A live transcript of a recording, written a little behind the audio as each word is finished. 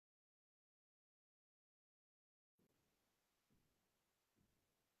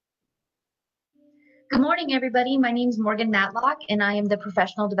Good morning, everybody. My name is Morgan Matlock, and I am the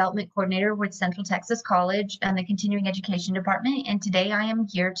Professional Development Coordinator with Central Texas College and the Continuing Education Department. And today I am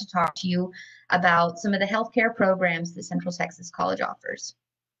here to talk to you about some of the healthcare programs that Central Texas College offers.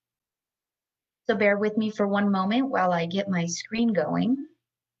 So bear with me for one moment while I get my screen going.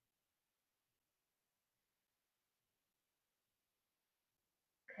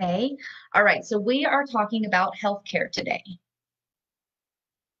 Okay. All right. So we are talking about healthcare today.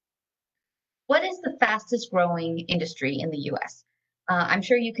 What is the fastest growing industry in the US? I'm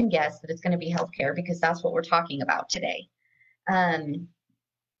sure you can guess that it's going to be healthcare because that's what we're talking about today. Okay.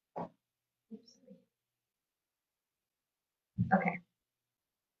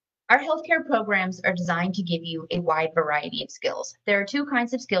 Our healthcare programs are designed to give you a wide variety of skills. There are two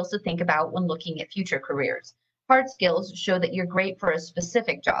kinds of skills to think about when looking at future careers. Hard skills show that you're great for a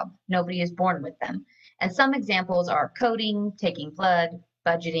specific job. Nobody is born with them. And some examples are coding, taking blood,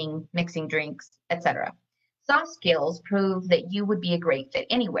 budgeting, mixing drinks, etc. Soft skills prove that you would be a great fit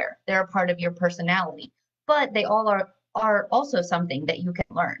anywhere. They're a part of your personality, but they all are also something that you can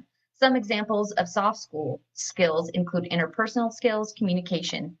learn. Some examples of soft skills include interpersonal skills,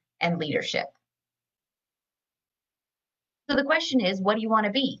 communication, and leadership. So the question is, what do you want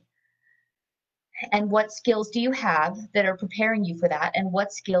to be? And what skills do you have that are preparing you for that? And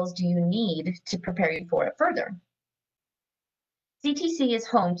what skills do you need to prepare you for it further? CTC is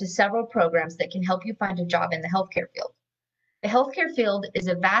home to several programs that can help you find a job in the healthcare field. The healthcare field is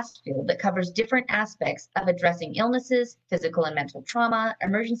a vast field that covers different aspects of addressing illnesses, physical and mental trauma,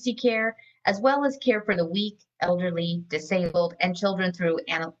 emergency care, as well as care for the weak, elderly, disabled, and children through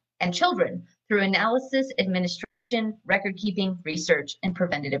analysis, administration, record keeping, research, and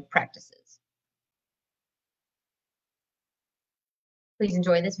preventative practices. Please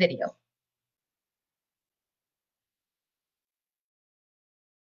enjoy this video.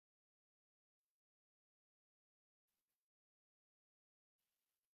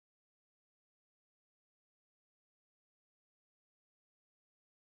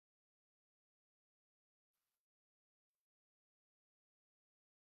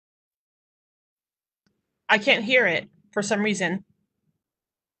 I can't hear it for some reason.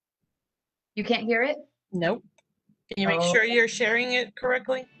 You can't hear it? Nope. Can you make sure you're sharing it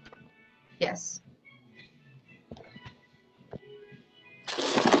correctly? Yes.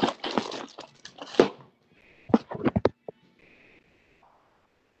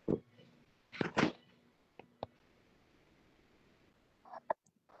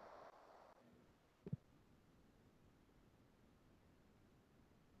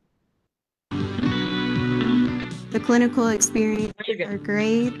 The clinical experiences are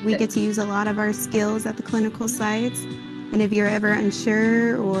great. We get to use a lot of our skills at the clinical sites. And if you're ever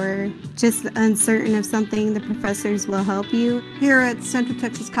unsure or just uncertain of something, the professors will help you. Here at Central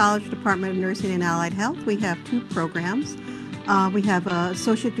Texas College Department of Nursing and Allied Health, we have two programs. We have an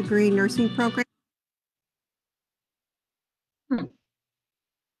associate degree nursing program.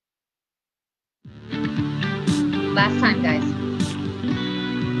 Last time, guys.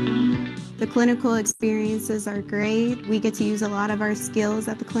 The clinical experiences are great. We get to use a lot of our skills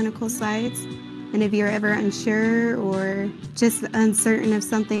at the clinical sites. And if you're ever unsure or just uncertain of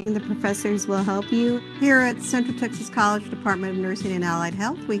something, the professors will help you. Here at Central Texas College Department of Nursing and Allied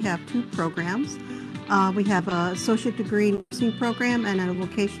Health, we have two programs. We have an associate degree nursing program and a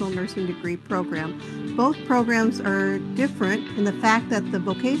vocational nursing degree program. Both programs are different in the fact that the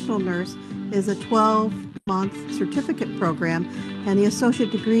vocational nurse is a 12-month certificate program, and the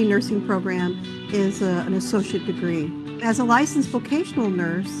associate degree nursing program is an associate degree. As a licensed vocational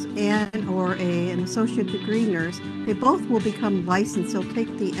nurse or an associate degree nurse, they both will become licensed. They'll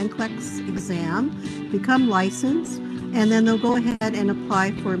take the NCLEX exam, become licensed, and then they'll go ahead and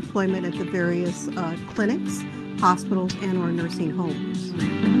apply for employment at the various clinics, hospitals, and or nursing homes.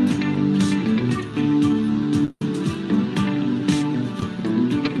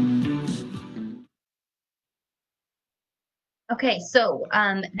 Okay, so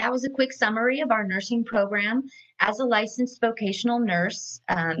that was a quick summary of our nursing program. As a licensed vocational nurse,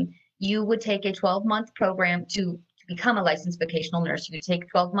 you would take a 12-month program to become a licensed vocational nurse. You would take a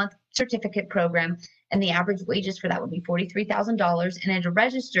 12-month certificate program, and the average wages for that would be $43,000. And as a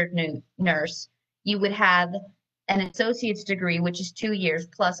registered nurse, you would have an associate's degree, which is 2 years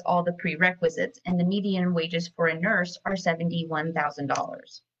plus all the prerequisites, and the median wages for a nurse are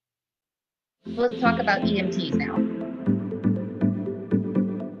 $71,000. Let's talk about EMTs now.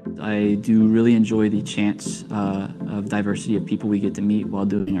 I do really enjoy the chance of diversity of people we get to meet while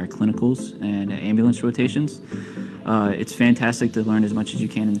doing our clinicals and ambulance rotations. It's fantastic to learn as much as you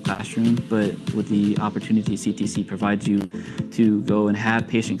can in the classroom, but with the opportunity CTC provides you to go and have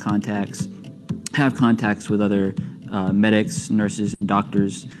patient contacts have contacts with other medics, nurses, and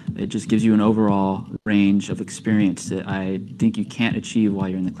doctors. It just gives you an overall range of experience that I think you can't achieve while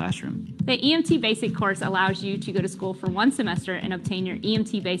you're in the classroom. The EMT Basic course allows you to go to school for 1 semester and obtain your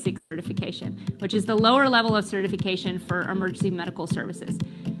EMT Basic certification, which is the lower level of certification for emergency medical services.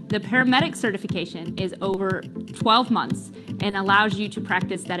 The paramedic certification is over 12 months and allows you to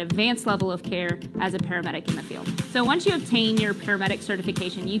practice that advanced level of care as a paramedic in the field. So once you obtain your paramedic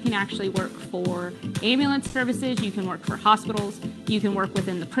certification, you can actually work for ambulance services, you can work for hospitals, you can work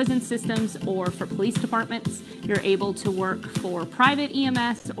within the prison systems or for police departments. You're able to work for private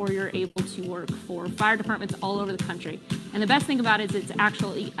EMS, or you're able to work for fire departments all over the country. And the best thing about it is it's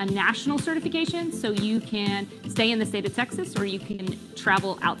actually a national certification, so you can stay in the state of Texas or you can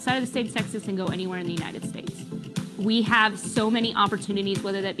travel outside of the state of Texas and go anywhere in the United States. We have so many opportunities,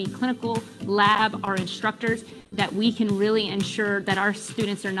 whether that be clinical, lab, or instructors, that we can really ensure that our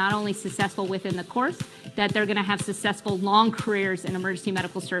students are not only successful within the course, that they're going to have successful long careers in emergency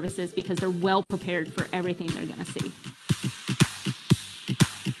medical services because they're well prepared for everything they're going to see.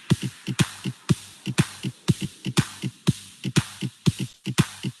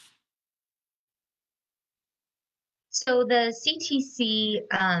 So the CTC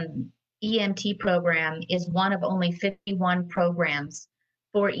EMT program is one of only 51 programs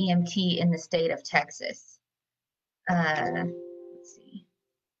for EMT in the state of Texas. Let's see.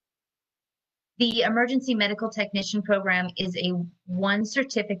 The Emergency Medical Technician program is a I'm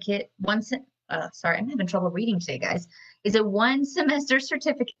having trouble reading today, guys. Is a 1 semester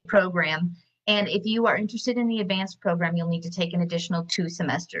certificate program. And if you are interested in the advanced program, you'll need to take an additional 2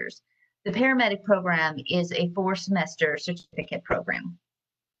 semesters. The paramedic program is a 4-semester certificate program.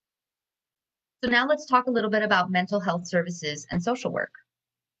 So now let's talk a little bit about mental health services and social work.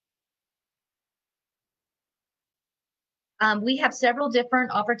 We have several different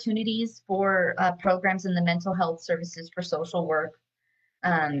opportunities for programs in the mental health services for social work.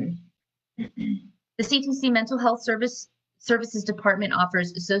 The CTC Mental Health Services Department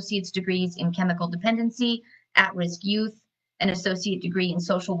offers associate's degrees in chemical dependency, at-risk youth, an associate degree in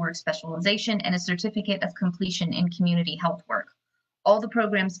social work specialization, and a certificate of completion in community health work. All the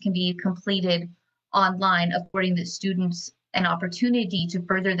programs can be completed online, affording the students an opportunity to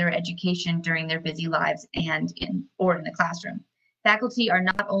further their education during their busy lives and in the classroom. Faculty are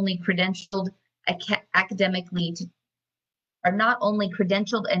not only credentialed and academically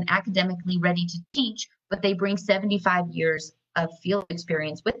ready to teach, but they bring 75 years of field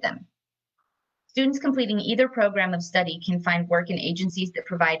experience with them. Students completing either program of study can find work in agencies that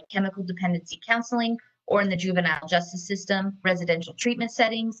provide chemical dependency counseling, or in the juvenile justice system, residential treatment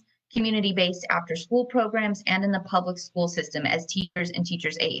settings, community-based after-school programs, and in the public school system as teachers and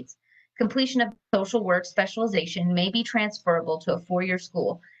teachers' aides. Completion of social work specialization may be transferable to a 4-year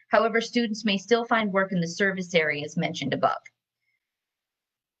school. However, students may still find work in the service areas mentioned above.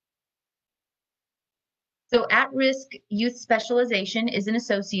 So at-risk youth specialization is an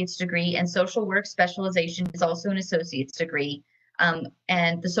associate's degree, and social work specialization is also an associate's degree.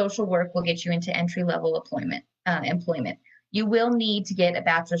 And the social work will get you into entry-level employment. You will need to get a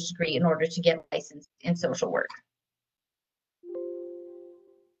bachelor's degree in order to get licensed in social work.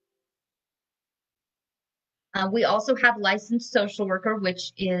 We also have licensed social worker,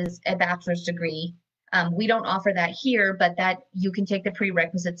 which is a bachelor's degree. We don't offer that here, but that you can take the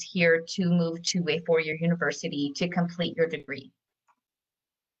prerequisites here to move to a 4-year university to complete your degree.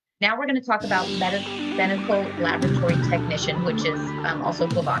 Now we're going to talk about medical laboratory technician, which is also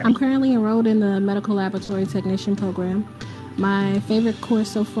phlebotomy. I'm currently enrolled in the medical laboratory technician program. My favorite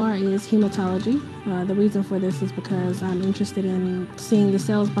course so far is hematology. The reason for this is because I'm interested in seeing the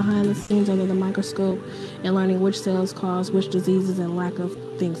cells behind the scenes under the microscope and learning which cells cause which diseases and lack of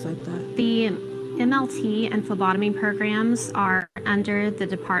things like that. The MLT and phlebotomy programs are under the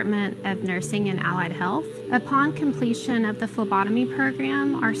Department of Nursing and Allied Health. Upon completion of the phlebotomy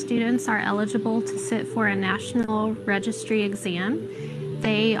program, our students are eligible to sit for a national registry exam.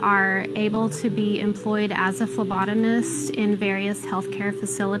 They are able to be employed as a phlebotomist in various healthcare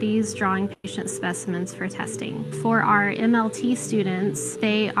facilities, drawing patient specimens for testing. For our MLT students,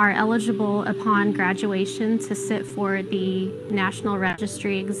 they are eligible upon graduation to sit for the national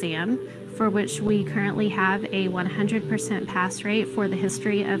registry exam, for which we currently have a 100% pass rate for the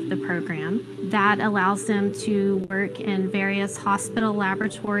history of the program. That allows them to work in various hospital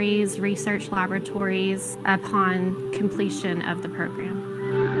laboratories, research laboratories upon completion of the program.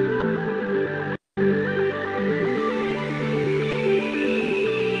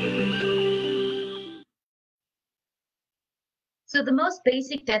 So the most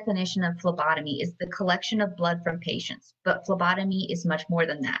basic definition of phlebotomy is the collection of blood from patients, but phlebotomy is much more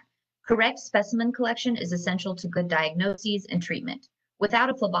than that. Correct specimen collection is essential to good diagnoses and treatment. Without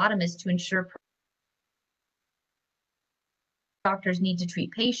a phlebotomist to ensure doctors need to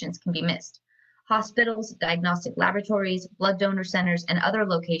treat patients can be missed. Hospitals, diagnostic laboratories, blood donor centers, and other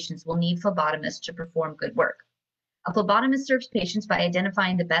locations will need phlebotomists to perform good work. A phlebotomist serves patients by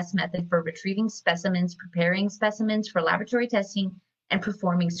identifying the best method for retrieving specimens, preparing specimens for laboratory testing, and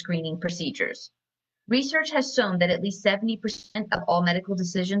performing screening procedures. Research has shown that at least 70% of all medical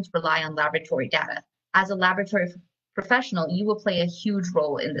decisions rely on laboratory data. As a laboratory professional, you will play a huge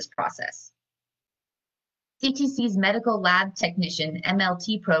role in this process. CTC's Medical Lab Technician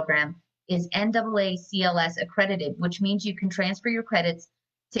MLT program is NAACLS accredited, which means you can transfer your credits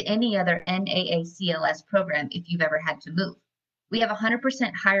to any other NAACLS program if you've ever had to move. We have a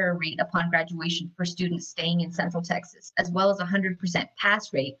 100% higher rate upon graduation for students staying in Central Texas, as well as a 100%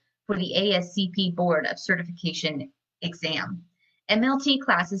 pass rate for the ASCP Board of Certification exam. MLT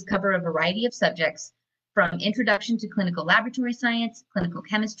classes cover a variety of subjects from Introduction to Clinical Laboratory Science, Clinical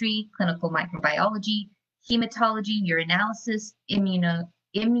Chemistry, Clinical Microbiology, Hematology, Urinalysis,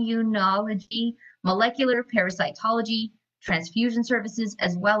 Immunology, Molecular Parasitology, Transfusion Services,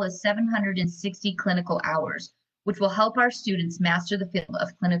 as well as 760 clinical hours, which will help our students master the field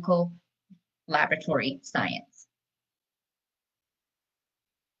of clinical laboratory science.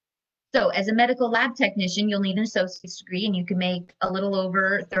 So as a medical lab technician, you'll need an associate's degree, and you can make a little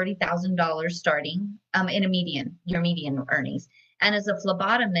over $30,000 starting in your median earnings. And as a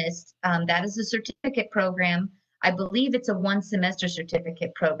phlebotomist, that is a certificate program. I believe it's a 1-semester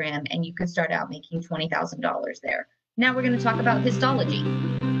certificate program, and you can start out making $20,000 there. Now we're going to talk about histology.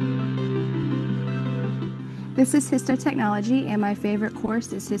 This is histotechnology, and my favorite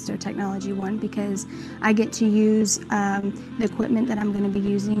course is histotechnology 1 because I get to use the equipment that I'm going to be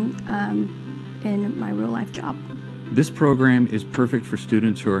using in my real life job. This program is perfect for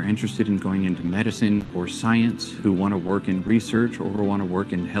students who are interested in going into medicine or science, who want to work in research or who want to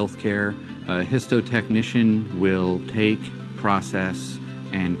work in healthcare. A histotechnician will take, process,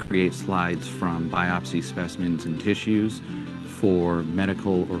 and create slides from biopsy specimens and tissues for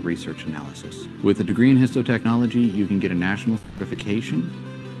medical or research analysis. With a degree in histotechnology, you can get a national certification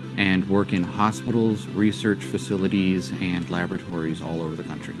and work in hospitals, research facilities, and laboratories all over the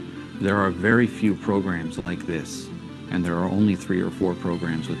country. There are very few programs like this, and there are only 3 or 4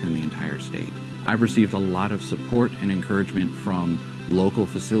 programs within the entire state. I've received a lot of support and encouragement from local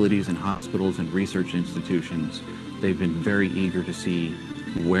facilities and hospitals and research institutions. They've been very eager to see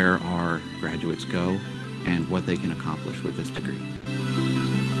where our graduates go and what they can accomplish with this degree.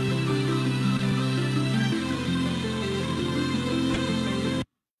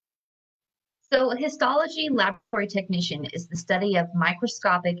 So a histology laboratory technician is the study of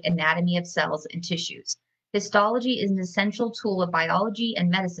microscopic anatomy of cells and tissues. Histology is an essential tool of biology and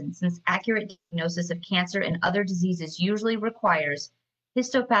medicine since accurate diagnosis of cancer and other diseases usually requires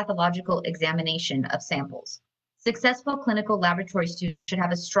histopathological examination of samples. Successful clinical laboratory students should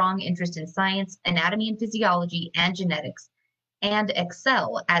have a strong interest in science, anatomy and physiology, and genetics, and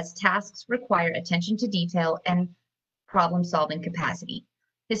excel as tasks require attention to detail and problem-solving capacity.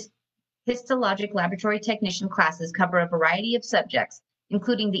 Histologic laboratory technician classes cover a variety of subjects,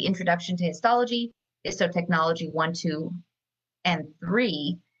 including the Introduction to Histology, Histotechnology 1, 2, and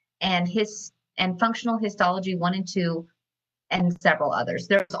 3, and Functional Histology 1 and 2, and several others.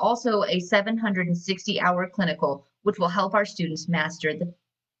 There's also a 760-hour clinical, which will help our students master the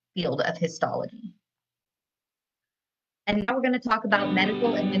field of histology. And now we're going to talk about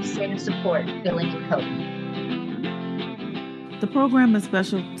medical administrative support, billing, and coding. The program is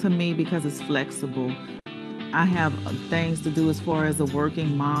special to me because it's flexible. I have things to do as far as a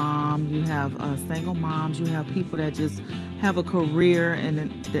working mom. You have single moms. You have people that just have a career and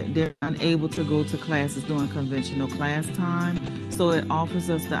they're unable to go to classes during conventional class time. So it offers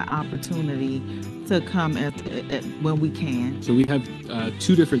us the opportunity to come when we can. So we have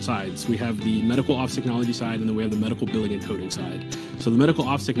 2 different sides. We have the medical office technology side, and then we have the medical billing and coding side. So the medical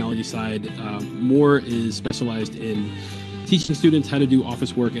office technology side more is specialized in teaching students how to do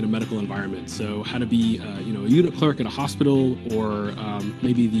office work in a medical environment. So how to be, a unit clerk at a hospital, or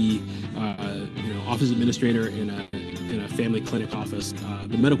maybe the, office administrator in a family clinic office.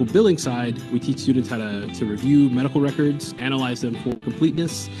 The medical billing side, we teach students how to review medical records, analyze them for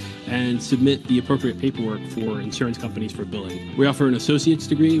completeness, and submit the appropriate paperwork for insurance companies for billing. We offer an associate's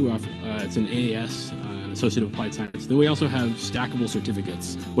degree. We offer, it's an AAS. Associate of Applied Science. Then we also have stackable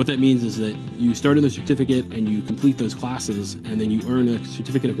certificates. What that means is that you start in the certificate and you complete those classes, and then you earn a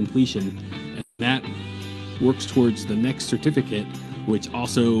certificate of completion, and that works towards the next certificate, which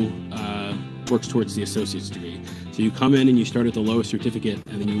also works towards the associate's degree. So So you come in and you start at the lowest certificate,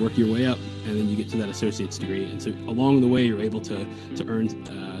 and then you work your way up, and then you get to that associate's degree. And so along the way, you're able to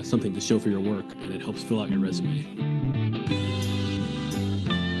earn something to show for your work, and it helps fill out your resume.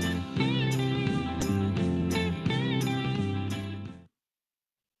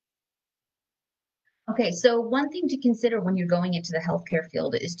 Okay, so one thing to consider when you're going into the healthcare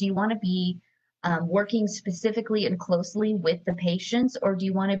field is, do you want to be working specifically and closely with the patients, or do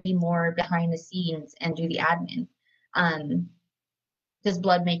you want to be more behind the scenes and do the admin? Does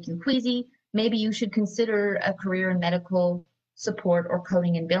blood make you queasy? Maybe you should consider a career in medical support or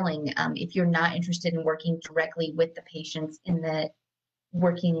coding and billing if you're not interested in working directly with the patients in the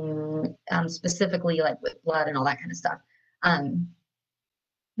working specifically like with blood and all that kind of stuff.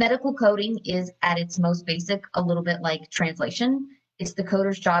 Medical coding is at its most basic, a little bit like translation. It's the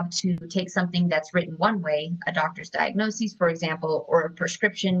coder's job to take something that's written one way, a doctor's diagnosis, for example, or a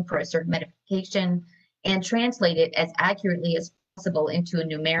prescription for a certain medication, and translate it as accurately as possible into a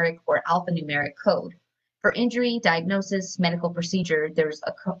numeric or alphanumeric code. For injury, diagnosis, medical procedure, there's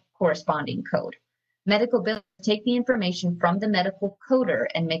a corresponding code. Medical bills take the information from the medical coder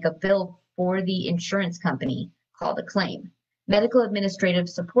and make a bill for the insurance company called a claim. Medical administrative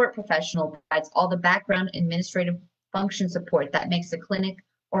support professional provides all the background administrative function support that makes a clinic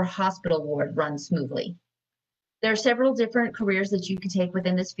or hospital ward run smoothly. There are several different careers that you can take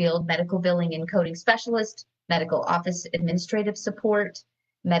within this field: medical billing and coding specialist, medical office administrative support,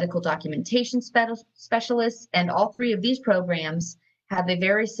 medical documentation specialist, and all three of these programs have a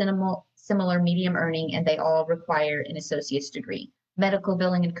very similar medium earning, and they all require an associate's degree. Medical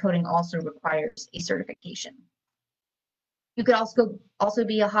billing and coding also requires a certification. You could also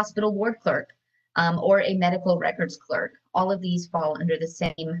be a hospital ward clerk or a medical records clerk. All of these fall under the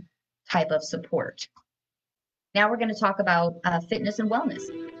same type of support. Now we're going to talk about fitness and wellness.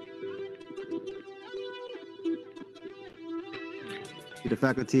 The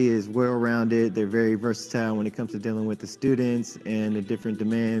faculty is well-rounded. They're very versatile when it comes to dealing with the students and the different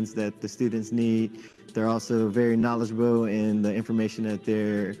demands that the students need. They're also very knowledgeable in the information that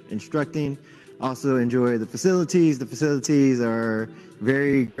they're instructing. Also enjoy the facilities. The facilities are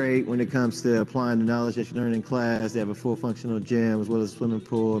very great when it comes to applying the knowledge that you learn in class. They have a full functional gym as well as a swimming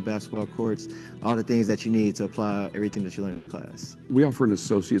pool, basketball courts, all the things that you need to apply everything that you learn in class. We offer an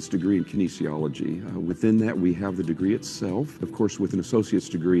associate's degree in kinesiology. Within that, we have the degree itself. Of course, with an associate's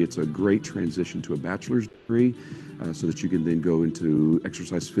degree, it's a great transition to a bachelor's degree so that you can then go into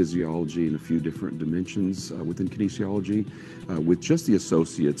exercise physiology and a few different dimensions within kinesiology. With just the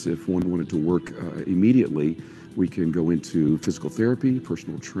associates, if one wanted to work immediately, we can go into physical therapy,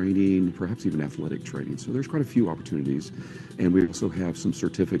 personal training, perhaps even athletic training. So there's quite a few opportunities. And we also have some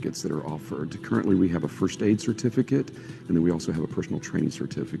certificates that are offered. Currently, we have a first aid certificate, and then we also have a personal training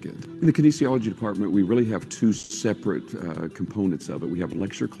certificate. In the kinesiology department, we really have two separate components of it. We have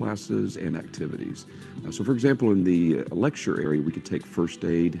lecture classes and activities. So for example, in the lecture area, we could take first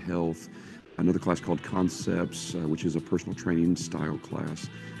aid, health, another class called Concepts, which is a personal training style class.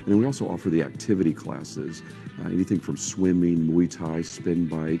 And then we also offer the activity classes, anything from swimming, Muay Thai, spin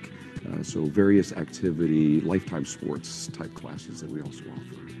bike, so various activity, lifetime sports type classes that we also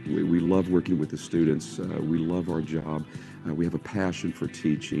offer. We love working with the students. We love our job. We have a passion for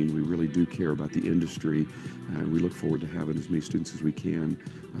teaching. We really do care about the industry. We look forward to having as many students as we can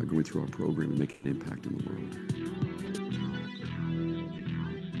going through our program and making an impact in the world.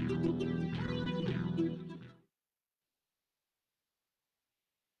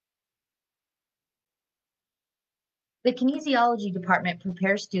 The kinesiology department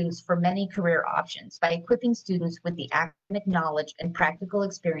prepares students for many career options by equipping students with the academic knowledge and practical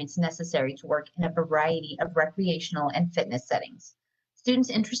experience necessary to work in a variety of recreational and fitness settings. Students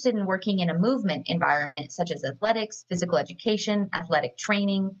interested in working in a movement environment such as athletics, physical education, athletic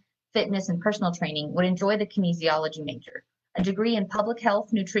training, fitness, and personal training would enjoy the kinesiology major. A degree in public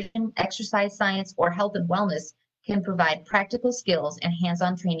health, nutrition, exercise science, or health and wellness can provide practical skills and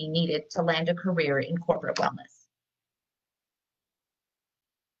hands-on training needed to land a career in corporate wellness.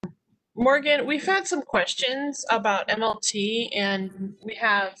 Morgan, we've had some questions about MLT, and we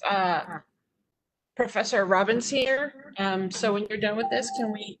have Professor Robbins here. So when you're done with this,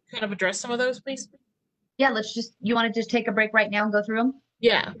 can we kind of address some of those, please? Yeah, you want to just take a break right now and go through them?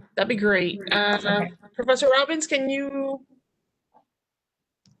 Yeah, that'd be great. Okay. Professor Robbins, can you?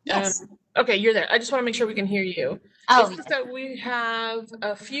 Yes. Okay, you're there. I just want to make sure we can hear you. Oh, It says that we have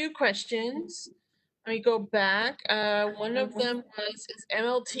a few questions. Let me go back. One of them was, is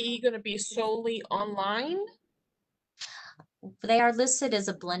MLT going to be solely online? they are listed as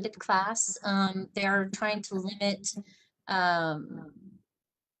a blended class. They are trying to limit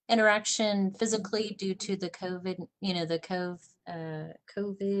interaction physically due to the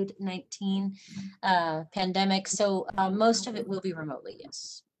COVID-19 pandemic. So most of it will be remotely,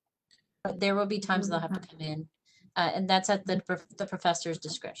 yes. But there will be times they'll have to come in, and that's at the professor's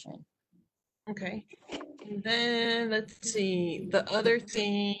discretion. Okay. And then let's see. The other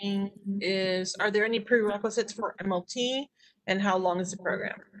thing is, are there any prerequisites for MLT, and how long is the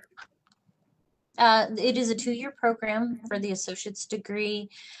program? It is a 2-year program for the associate's degree.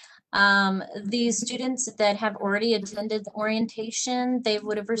 The students that have already attended the orientation, they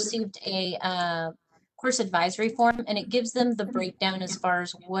would have received a course advisory form, and it gives them the breakdown as far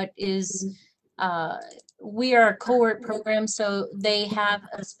as what is, we are a cohort program, so they have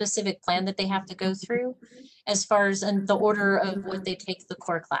a specific plan that they have to go through as far as in the order of what they take the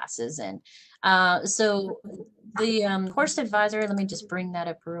core classes in. So the course advisor, let me just bring that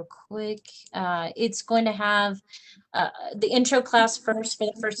up real quick. It's going to have the intro class first for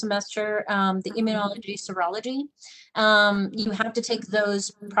the first semester, the immunology, serology. You have to take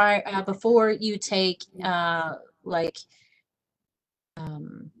those prior before you take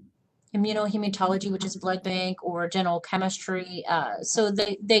immunohematology, which is blood bank, or general chemistry. So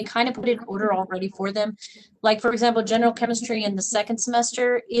they kind of put it in order already for them. Like, for example, general chemistry in the second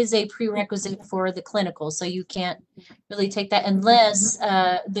semester is a prerequisite for the clinical. So you can't really take that unless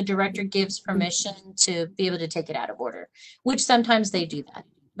the director gives permission to be able to take it out of order, which sometimes they do that.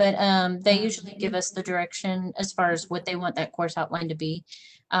 But they usually give us the direction as far as what they want that course outline to be.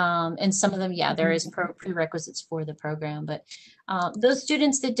 And some of them, yeah, there is prerequisites for the program, but those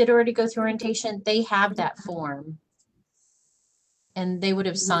students that did already go through orientation, they have that form and they would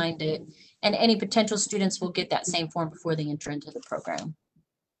have signed it. And any potential students will get that same form before they enter into the program.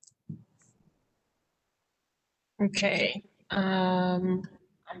 Okay. I'm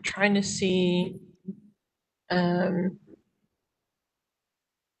trying to see.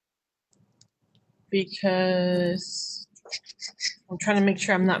 Because I'm trying to make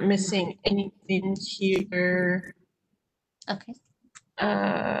sure I'm not missing anything here. Okay.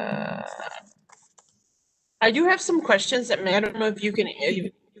 I do have some questions that I don't know if you can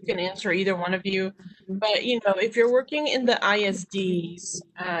answer, either one of you, but if you're working in the ISDs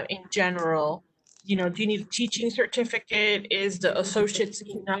in general, do you need a teaching certificate? Is the associates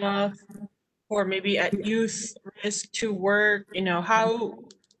enough? Or maybe at youth risk to work? How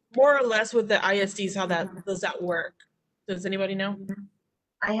more or less with the ISDs, how does that work? Does anybody know?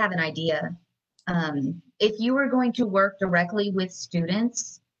 I have an idea. If you were going to work directly with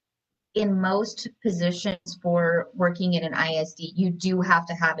students, in most positions for working in an ISD, you do have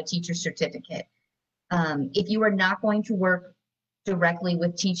to have a teacher certificate. If you are not going to work directly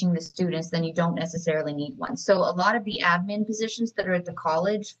with teaching the students, then you don't necessarily need one. So a lot of the admin positions that are at the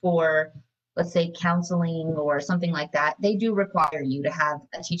college for, let's say, counseling or something like that, they do require you to have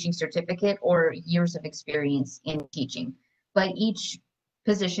a teaching certificate or years of experience in teaching. But each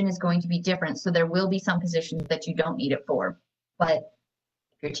position is going to be different. So there will be some positions that you don't need it for. But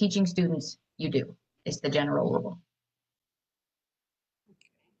if you're teaching students, you do. It's the general rule.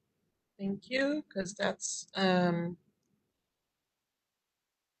 Thank you, because that's and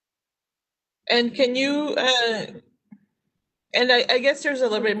can you and I guess there's a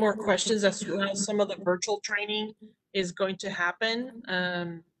little bit more questions as to how some of the virtual training is going to happen.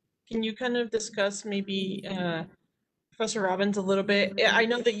 Can you kind of discuss maybe Professor Robbins a little bit? I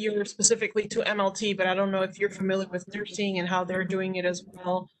know that you're specifically to MLT, but I don't know if you're familiar with nursing and how they're doing it as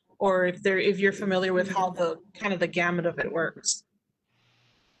well, or if you're familiar with how the kind of the gamut of it works.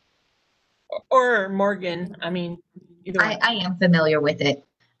 Or Morgan, I mean, either one. I am familiar with it.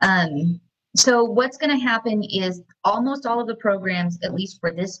 So what's going to happen is almost all of the programs, at least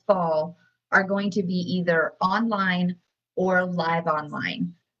for this fall, are going to be either online or live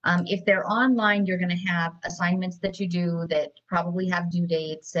online. If they're online, you're going to have assignments that you do that probably have due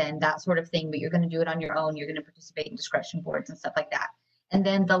dates and that sort of thing, but you're going to do it on your own. You're going to participate in discussion boards and stuff like that. And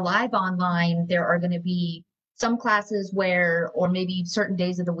then the live online, there are going to be some classes where, or maybe certain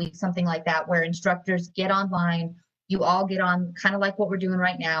days of the week, something like that, where instructors get online. You all get on kind of like what we're doing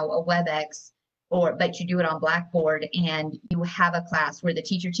right now, a WebEx, but you do it on Blackboard, and you have a class where the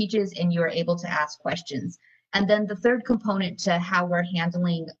teacher teaches and you're able to ask questions. And then the third component to how we're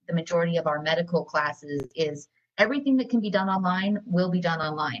handling the majority of our medical classes is everything that can be done online will be done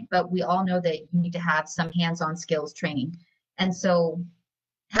online, but we all know that you need to have some hands-on skills training. And so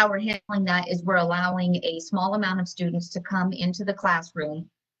how we're handling that is we're allowing a small amount of students to come into the classroom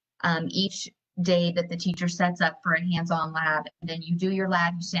each day that the teacher sets up for a hands-on lab. And then you do your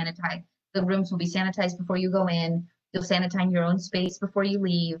lab, you sanitize. The rooms will be sanitized before you go in. You'll sanitize your own space before you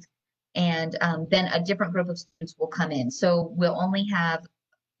leave. And then a different group of students will come in. So we'll only have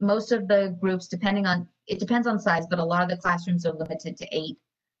most of the groups, it depends on size, but a lot of the classrooms are limited to 8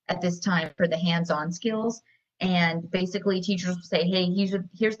 at this time for the hands-on skills. And basically teachers will say, hey,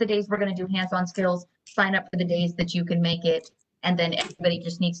 here's the days we're going to do hands-on skills, sign up for the days that you can make it. And then everybody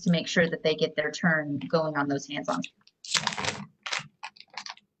just needs to make sure that they get their turn going on those hands-on.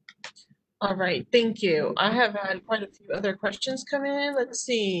 All right, thank you. I have had quite a few other questions come in. Let's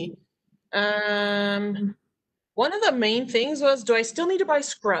see. One of the main things was, do I still need to buy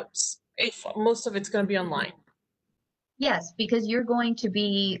scrubs if most of it's going to be online? Yes, because you're going to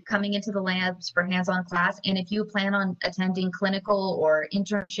be coming into the labs for hands-on class. And if you plan on attending clinical or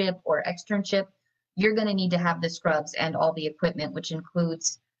internship or externship, you're going to need to have the scrubs and all the equipment, which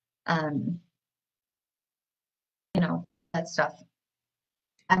includes, that stuff.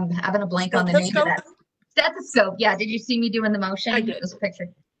 I'm having a blank on the name of that. Stethoscope. Yeah. Did you see me doing the motion? I did. This picture.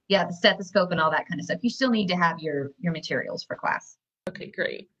 Yeah, the stethoscope and all that kind of stuff. You still need to have your materials for class. Okay,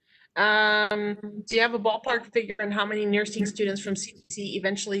 great. Do you have a ballpark figure on how many nursing students from CTC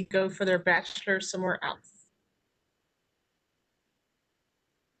eventually go for their bachelor somewhere else?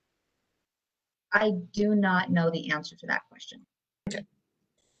 I do not know the answer to that question. Okay.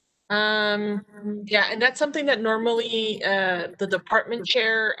 Yeah, and that's something that normally the department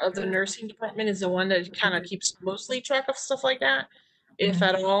chair of the nursing department is the one that kind of keeps mostly track of stuff like that, if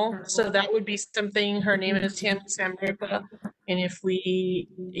at all. So that would be something. Her name is Tammy Samarica, and if we,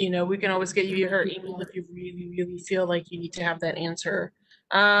 we can always get you her email if you really, really feel like you need to have that answer.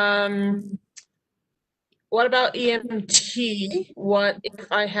 What about EMT? What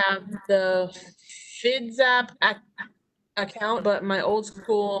if I have the FidZap account, but my old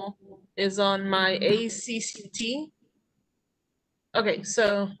school is on my ACCT? Okay,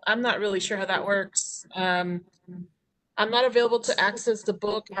 so I'm not really sure how that works. I'm not available to access the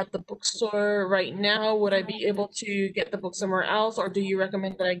book at the bookstore right now. Would I be able to get the book somewhere else, or do you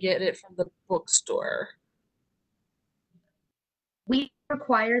recommend that I get it from the bookstore? We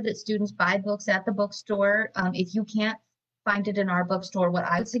require that students buy books at the bookstore. If you can't find it in our bookstore, what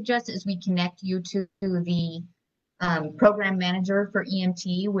I would suggest is we connect you to the program manager for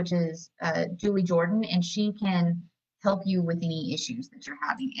EMT, which is Julie Jordan, and she can help you with any issues that you're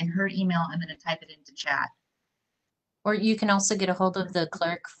having. And her email, I'm going to type it into chat. Or you can also get a hold of the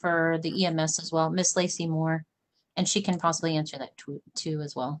clerk for the EMS as well, Miss Lacey Moore, and she can possibly answer that too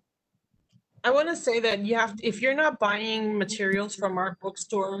as well. I want to say that if you're not buying materials from our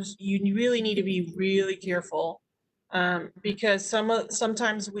bookstores, you really need to be really careful, because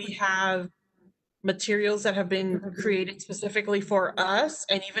sometimes we have materials that have been created specifically for us,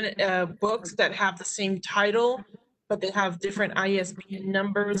 and even books that have the same title, but they have different ISBN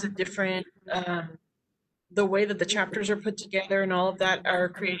numbers and different the way that the chapters are put together and all of that are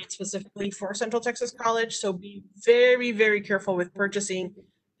created specifically for Central Texas College. So be very, very careful with purchasing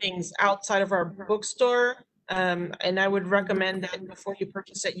things outside of our bookstore. And I would recommend that before you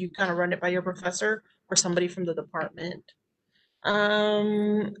purchase it, you kind of run it by your professor or somebody from the department.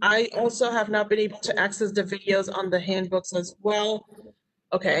 I also have not been able to access the videos on the handbooks as well.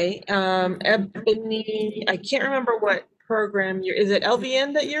 Okay. Ebony, I can't remember what program is it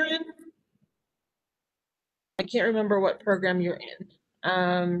LVN that you're in? I can't remember what program you're in.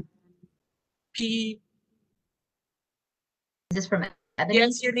 Is this from Ebony?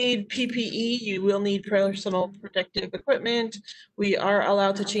 Yes, you need PPE. You will need personal protective equipment. We are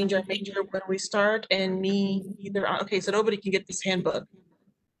allowed to change our major when we start, and okay, so nobody can get this handbook.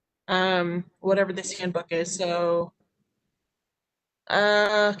 Whatever this handbook is. So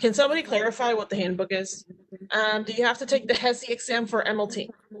can somebody clarify what the handbook is? Do you have to take the HESI exam for MLT?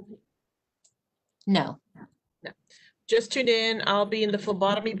 No. No. Just tuned in. I'll be in the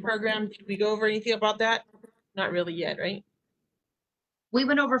phlebotomy program. Did we go over anything about that? Not really yet, right? We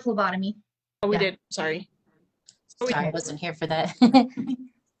went over phlebotomy. Oh, we did. Sorry. Sorry, I wasn't here for that.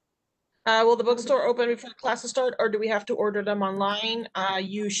 Will the bookstore open before classes start, or do we have to order them online?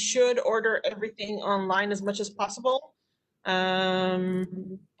 You should order everything online as much as possible. But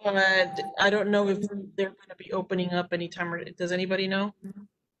I don't know if they're going to be opening up anytime. Does anybody know?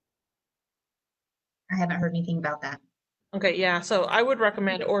 I haven't heard anything about that. Okay, yeah, so I would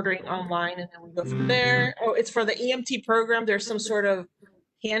recommend ordering online and then we go from there. Oh, it's for the EMT program. There's some sort of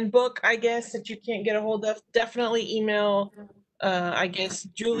handbook, I guess, that you can't get a hold of. Definitely email, I guess,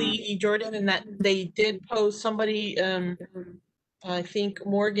 Julie Jordan, and that they did post somebody, I think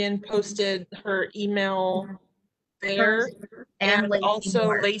Morgan posted her email there. And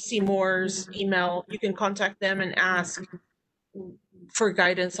also Lacey Moore's email. You can contact them and ask for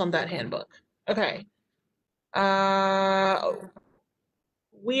guidance on that handbook. Okay. We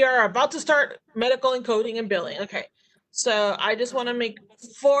are about to start medical encoding and billing. Okay. So I just want to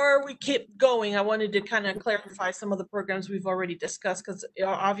before we keep going, I wanted to kind of clarify some of the programs we've already discussed, because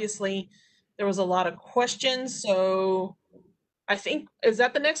obviously there was a lot of questions. So I think, is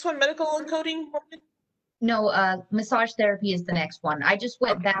that the next one, medical encoding? No, massage therapy is the next one. I just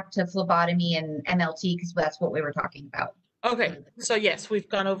went back to phlebotomy and MLT because that's what we were talking about. Okay, so yes, we've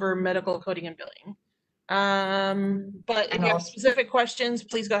gone over medical coding and billing. But if you have specific questions,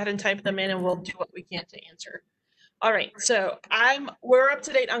 please go ahead and type them in and we'll do what we can to answer. All right, so we're up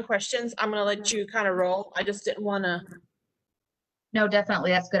to date on questions. I'm gonna let you kind of roll. I just didn't wanna. No,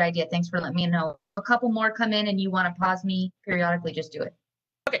 definitely, that's a good idea. Thanks for letting me know. A couple more come in and you want to pause me periodically, just do it.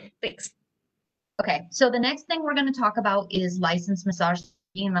 Okay, thanks. Okay, so the next thing we're going to talk about is licensed massage,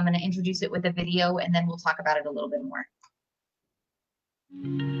 and I'm going to introduce it with a video and then we'll talk about it a little bit more.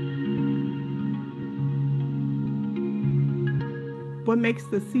 What makes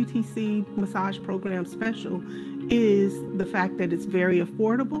the CTC massage program special is the fact that it's very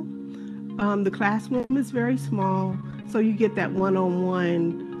affordable. The classroom is very small, so you get that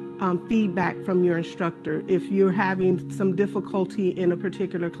one-on-one feedback from your instructor. If you're having some difficulty in a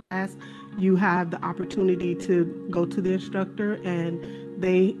particular class, you have the opportunity to go to the instructor and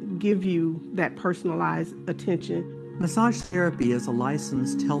they give you that personalized attention. Massage therapy is a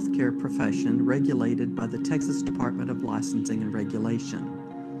licensed healthcare profession regulated by the Texas Department of Licensing and Regulation.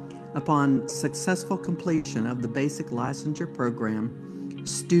 Upon successful completion of the basic licensure program,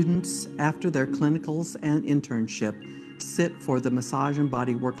 students, after their clinicals and internship, sit for the Massage and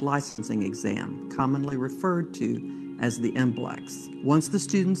Bodywork Licensing Exam, commonly referred to as the MBLEX. Once the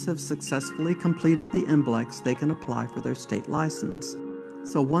students have successfully completed the MBLEX, they can apply for their state license.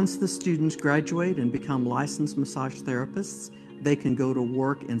 So once the students graduate and become licensed massage therapists, they can go to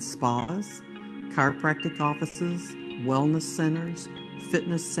work in spas, chiropractic offices, wellness centers,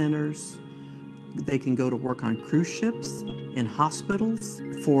 fitness centers. They can go to work on cruise ships, in hospitals,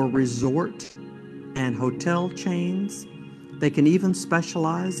 for resort and hotel chains. They can even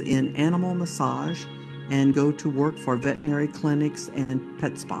specialize in animal massage and go to work for veterinary clinics and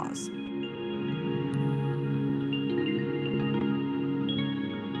pet spas.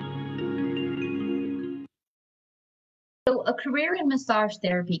 So a career in massage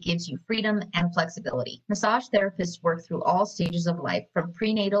therapy gives you freedom and flexibility. Massage therapists work through all stages of life, from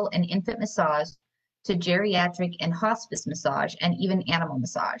prenatal and infant massage to geriatric and hospice massage, and even animal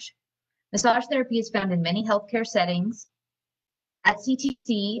massage. Massage therapy is found in many healthcare settings. At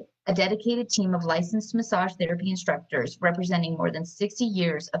CTC, a dedicated team of licensed massage therapy instructors representing more than 60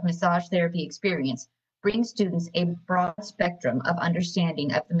 years of massage therapy experience brings students a broad spectrum of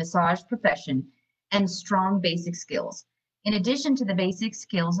understanding of the massage profession and strong basic skills. In addition to the basic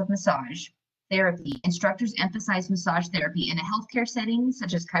skills of massage therapy, instructors emphasize massage therapy in a healthcare setting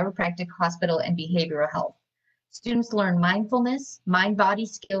such as chiropractic, hospital, and behavioral health. Students learn mindfulness, mind-body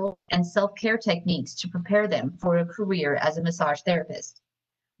skills, and self-care techniques to prepare them for a career as a massage therapist.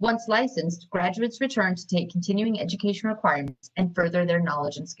 Once licensed, graduates return to take continuing education requirements and further their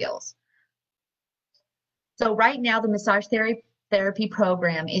knowledge and skills. So right now, the massage therapy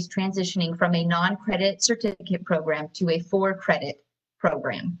program is transitioning from a non-credit certificate program to a 4-credit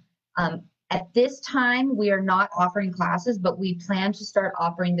program. At this time, we are not offering classes, but we plan to start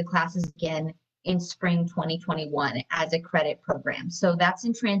offering the classes again in spring 2021 as a credit program. So that's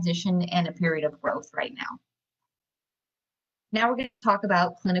in transition and a period of growth right now. Now we're going to talk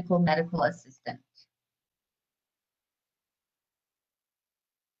about clinical medical assistant.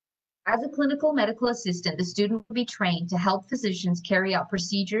 As a clinical medical assistant, the student will be trained to help physicians carry out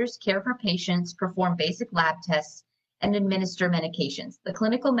procedures, care for patients, perform basic lab tests, and administer medications. The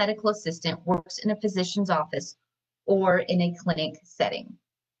clinical medical assistant works in a physician's office or in a clinic setting.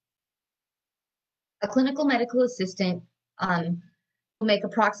 A clinical medical assistant will make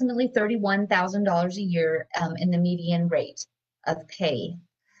approximately $31,000 a year in the median rate of pay.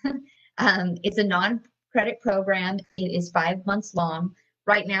 It's a non-credit program. It is 5 months long.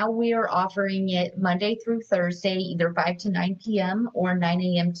 Right now, we are offering it Monday through Thursday, either 5 to 9 p.m. or 9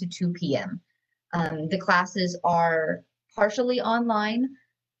 a.m. to 2 p.m. The classes are partially online,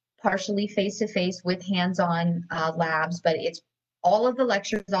 partially face-to-face with hands-on labs, but it's all of the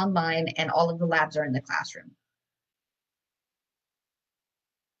lectures online and all of the labs are in the classroom.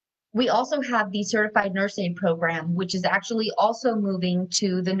 We also have the certified nurse aide program, which is actually also moving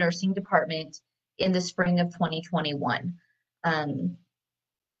to the nursing department in the spring of 2021.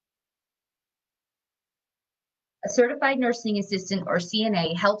 A certified nursing assistant, or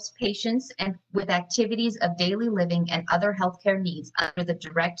CNA, helps patients and with activities of daily living and other healthcare needs under the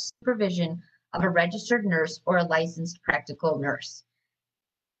direct supervision of a registered nurse or a licensed practical nurse.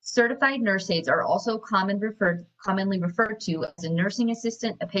 Certified nurse aides are also commonly referred to as a nursing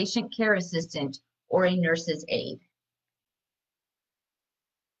assistant, a patient care assistant, or a nurse's aide.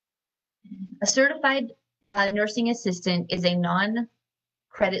 A certified nursing assistant is a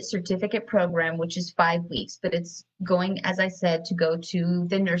non-credit certificate program, which is 5 weeks, but it's going, as I said, to go to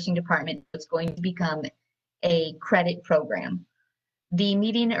the nursing department. It's going to become a credit program. The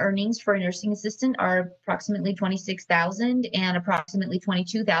median earnings for a nursing assistant are approximately $26,000 and approximately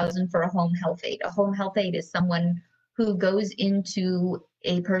 $22,000 for a home health aide. A home health aide is someone who goes into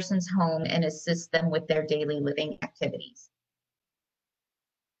a person's home and assists them with their daily living activities.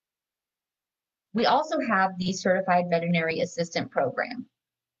 We also have the Certified Veterinary Assistant Program.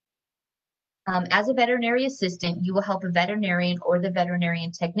 As a veterinary assistant, you will help a veterinarian or the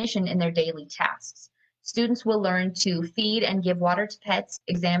veterinarian technician in their daily tasks. Students will learn to feed and give water to pets,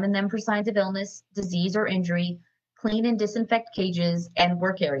 examine them for signs of illness, disease, or injury, clean and disinfect cages and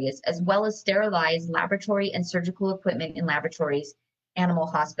work areas, as well as sterilize laboratory and surgical equipment in laboratories, animal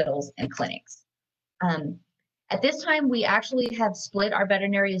hospitals, and clinics. At this time, we actually have split our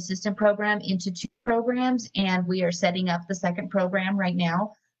veterinary assistant program into 2 programs, and we are setting up the second program right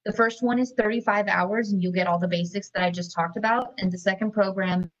now. The first one is 35 hours, and you'll get all the basics that I just talked about, and the second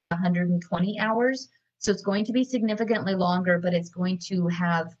program, 120 hours. So it's going to be significantly longer, but it's going to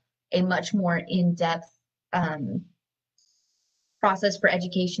have a much more in-depth process for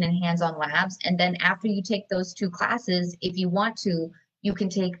education and hands-on labs. And then after you take those 2 classes, if you want to, you can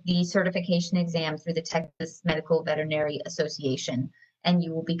take the certification exam through the Texas Medical Veterinary Association, and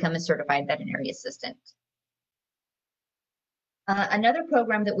you will become a certified veterinary assistant. Another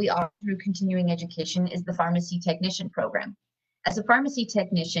program that we offer through continuing education is the pharmacy technician program. As a pharmacy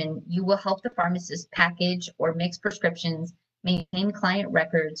technician, you will help the pharmacist package or mix prescriptions, maintain client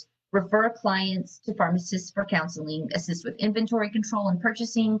records, refer clients to pharmacists for counseling, assist with inventory control and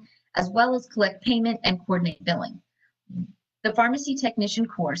purchasing, as well as collect payment and coordinate billing. The pharmacy technician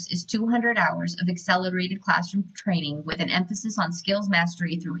course is 200 hours of accelerated classroom training with an emphasis on skills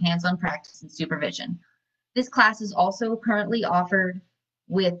mastery through hands-on practice and supervision. This class is also currently offered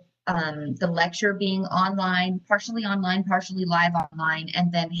with the lecture being online, partially live online,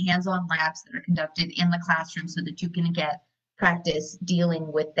 and then hands-on labs that are conducted in the classroom so that you can get practice dealing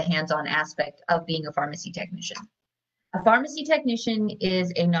with the hands-on aspect of being a pharmacy technician. A pharmacy technician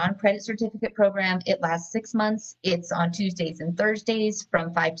is a non-credit certificate program. It lasts 6 months. It's on Tuesdays and Thursdays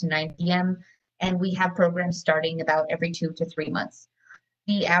from 5 to 9 p.m. And we have programs starting about every 2 to 3 months.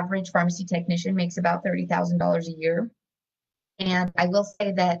 The average pharmacy technician makes about $30,000 a year. And I will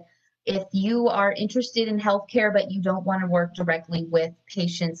say that if you are interested in healthcare, but you don't want to work directly with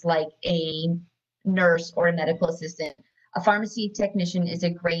patients like a nurse or a medical assistant, a pharmacy technician is a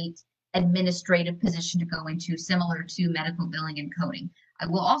great administrative position to go into, similar to medical billing and coding. I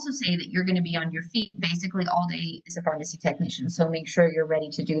will also say that you're going to be on your feet basically all day as a pharmacy technician, so make sure you're ready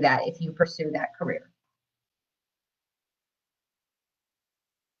to do that if you pursue that career.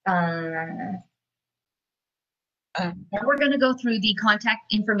 Now we're going to go through the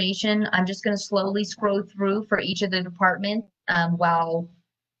contact information. I'm just going to slowly scroll through for each of the departments while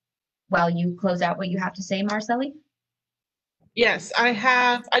you close out what you have to say, Marcelli. Yes, I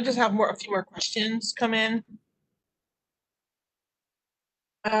just have a few more questions come in.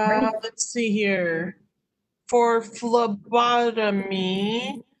 Let's see here. For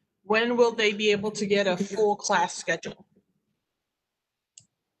phlebotomy, when will they be able to get a full class schedule?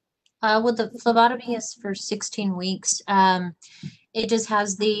 Well, the phlebotomy is for 16 weeks. It just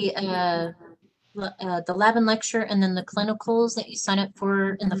has the lab and lecture, and then the clinicals that you sign up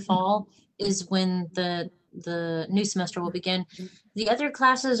for in the fall is when the new semester will begin. The other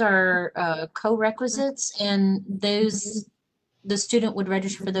classes are co-requisites, and those the student would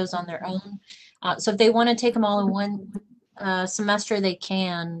register for those on their own. So if they want to take them all in one semester, they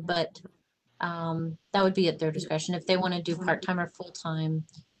can, but that would be at their discretion. If they want to do part-time or full-time,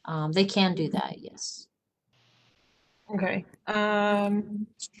 they can do that, yes. Okay.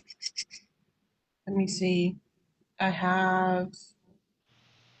 Let me see. I have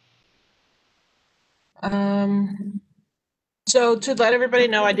so to let everybody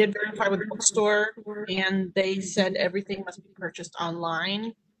know, I did verify with the bookstore, and they said everything must be purchased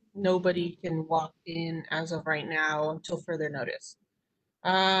online. Nobody can walk in as of right now until further notice.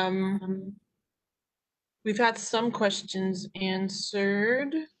 We've had some questions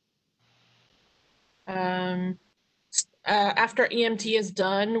answered. After EMT is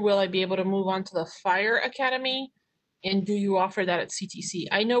done, will I be able to move on to the Fire Academy? And do you offer that at CTC?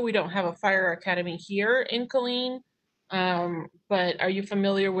 I know we don't have a Fire Academy here in Killeen, but are you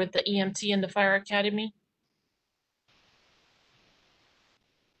familiar with the EMT and the Fire Academy?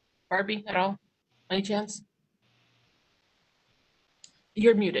 Barbie, at all? Any chance?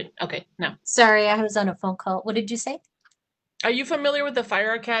 You're muted. Okay, no. Sorry, I was on a phone call. What did you say? Are you familiar with the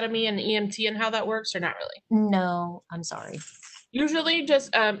Fire Academy and EMT and how that works, or not really? No, I'm sorry. Usually just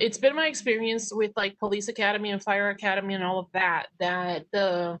it's been my experience with like police academy and fire academy and all of that, that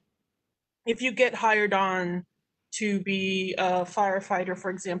if you get hired on to be a firefighter,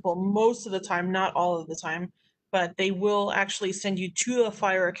 for example, most of the time, not all of the time, but they will actually send you to a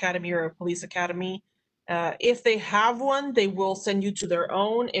fire academy or a police academy. If they have one, they will send you to their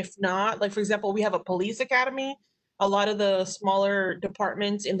own. If not, like for example, we have a police academy. A lot of the smaller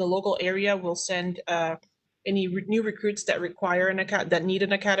departments in the local area will send any new recruits that require that need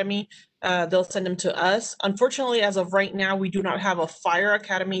an academy. They'll send them to us. Unfortunately, as of right now, we do not have a fire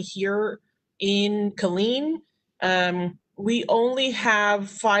academy here in Killeen. We only have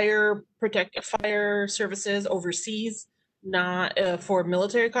fire services overseas, not for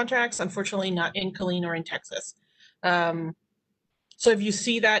military contracts. Unfortunately, not in Killeen or in Texas. So if you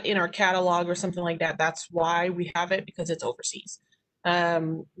see that in our catalog or something like that, that's why we have it, because it's overseas.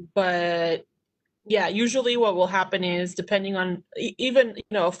 But yeah, usually what will happen is, depending on even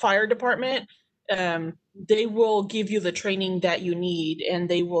a fire department, they will give you the training that you need and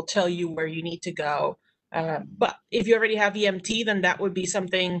they will tell you where you need to go. But if you already have EMT, then that would be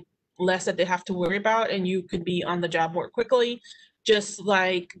something less that they have to worry about, and you could be on the job more quickly. Just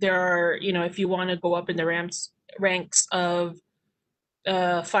like there are, if you want to go up in the ranks of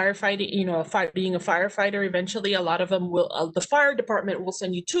firefighting, being a firefighter, eventually a lot of them will, the fire department will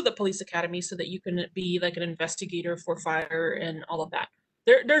send you to the police academy so that you can be like an investigator for fire and all of that.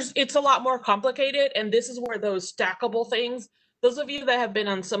 It's a lot more complicated, and this is where those stackable things, those of you that have been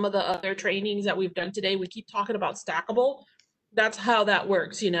on some of the other trainings that we've done today, we keep talking about stackable. That's how that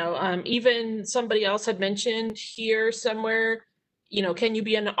works. Even somebody else had mentioned here somewhere, can you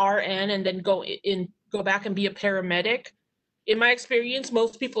be an RN and then go back and be a paramedic? In my experience,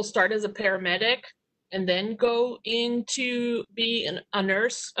 most people start as a paramedic and then go into be a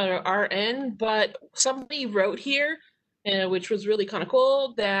nurse or RN. But somebody wrote here, which was really kind of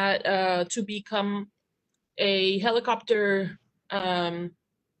cool, that to become a helicopter, to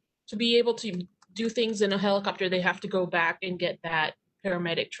be able to do things in a helicopter, they have to go back and get that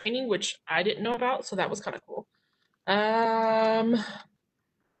paramedic training, which I didn't know about. So that was kind of cool. I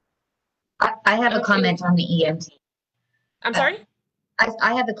have a comment on the EMT. I'm sorry?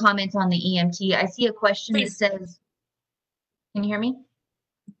 I have a comment on the EMT. I see a question that says, can you hear me?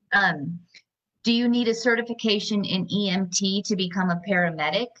 Do you need a certification in EMT to become a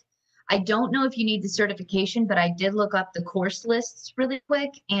paramedic? I don't know if you need the certification, but I did look up the course lists really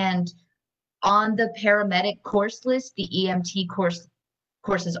quick, and on the paramedic course list, the EMT courses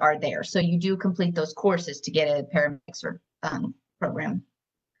are there. So you do complete those courses to get a paramedic program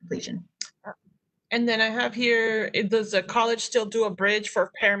completion. And then I have here, does the college still do a bridge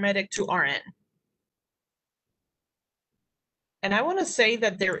for paramedic to RN? And I want to say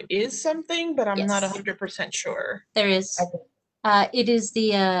that there is something, but I'm not 100% sure. There is. It is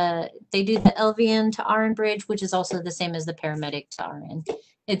they do the LVN to RN bridge, which is also the same as the paramedic to RN.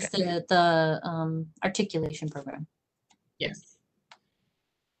 It's the articulation program. Yes.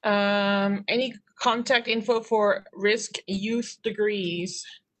 Any contact info for risk youth degrees?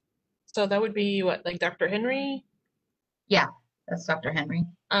 So that would be what, like Dr. Henry? Yeah, that's Dr. Henry.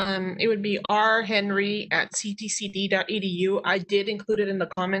 It would be rhenry@ctcd.edu. I did include it in the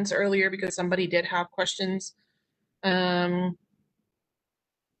comments earlier because somebody did have questions.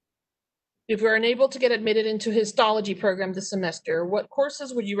 If we're unable to get admitted into histology program this semester, what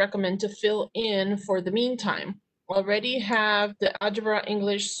courses would you recommend to fill in for the meantime? Already have the algebra,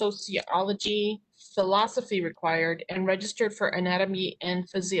 English, sociology, philosophy required, and registered for anatomy and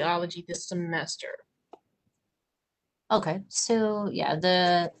physiology this semester. Okay, so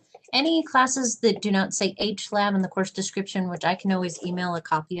yeah, any classes that do not say H lab in the course description, which I can always email a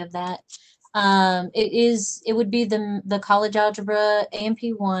copy of that. It would be the college algebra,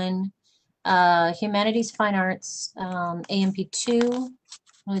 AMP1, humanities, fine arts, AMP2.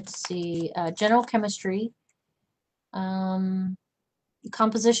 Let's see, general chemistry,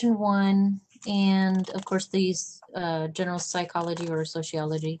 composition 1, and of course these general psychology or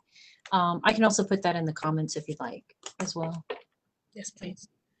sociology. I can also put that in the comments if you'd like as well. Yes, please.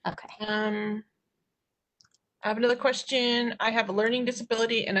 Okay. I have another question. I have a learning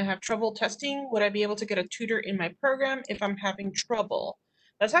disability and I have trouble testing. Would I be able to get a tutor in my program if I'm having trouble?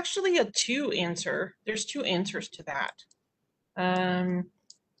 That's actually a 2 answer. There's 2 answers to that.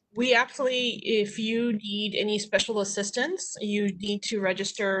 We actually, if you need any special assistance, you need to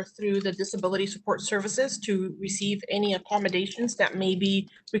register through the Disability Support Services to receive any accommodations that may be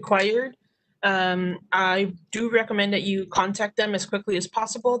required. I do recommend that you contact them as quickly as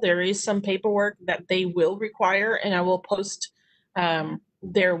possible. There is some paperwork that they will require, and I will post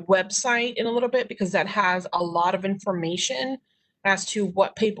their website in a little bit because that has a lot of information as to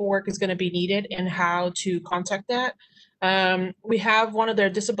what paperwork is going to be needed and how to contact that. We have one of their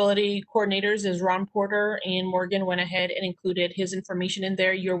disability coordinators is Ron Porter, and Morgan went ahead and included his information in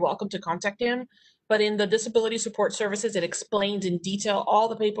there. You're welcome to contact him. But in the Disability Support Services, it explains in detail all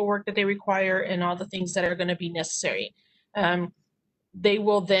the paperwork that they require and all the things that are going to be necessary. They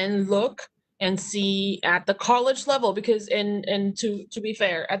will then look and see at the college level, because and to be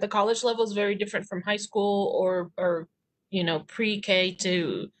fair, at the college level is very different from high school or you know, pre-K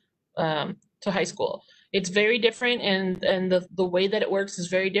to high school. It's very different, and the way that it works is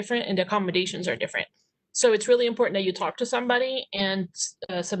very different, and the accommodations are different. So it's really important that you talk to somebody and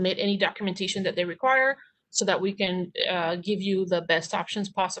submit any documentation that they require so that we can give you the best options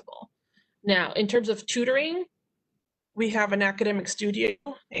possible. Now, in terms of tutoring, we have an academic studio,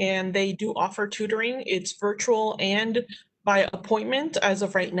 and they do offer tutoring. It's virtual and by appointment as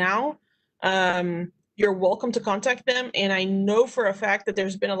of right now. You're welcome to contact them. And I know for a fact that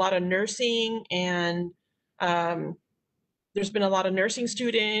there's been a lot of nursing and there's been a lot of nursing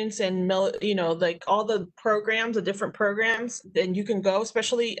students and, you know, like all the programs, the different programs, then you can go,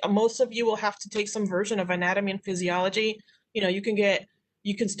 especially most of you will have to take some version of anatomy and physiology. You know, you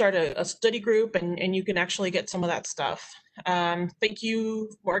can start a study group and you can actually get some of that stuff. Thank you,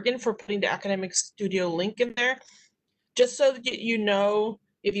 Morgan, for putting the academic studio link in there. Just so that you know,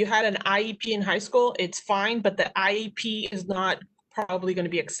 if you had an IEP in high school, it's fine, but the IEP is not probably going to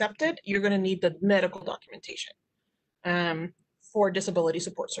be accepted. You're going to need the medical documentation for disability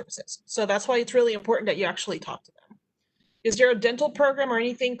support services. So that's why it's really important that you actually talk to them. Is there a dental program or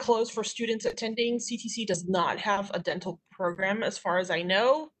anything closed for students attending? CTC does not have a dental program as far as I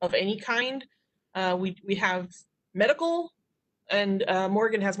know of any kind. We have medical, and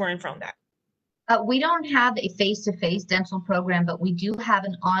Morgan has more info on that. We don't have a face-to-face dental program, but we do have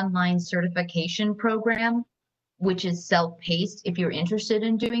an online certification program, which is self-paced if you're interested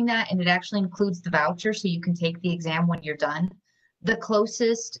in doing that. And it actually includes the voucher so you can take the exam when you're done. The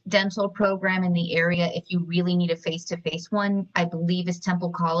closest dental program in the area, if you really need a face-to-face one, I believe is Temple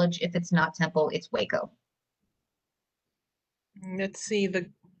College. If it's not Temple, it's Waco. Let's see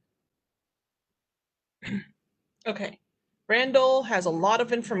okay. Randall has a lot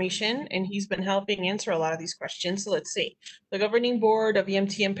of information, and he's been helping answer a lot of these questions. So let's see. The governing board of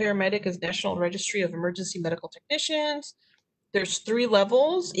EMT and paramedic is National Registry of Emergency Medical Technicians. There's 3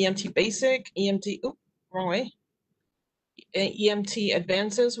 levels: EMT basic, EMT, wrong way, EMT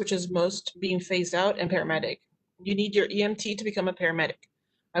advances, which is most being phased out, and paramedic. You need your EMT to become a paramedic.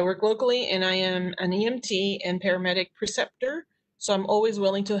 I work locally, and I am an EMT and paramedic preceptor, so I'm always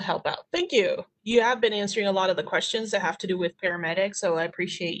willing to help out. Thank you. You have been answering a lot of the questions that have to do with paramedics, so I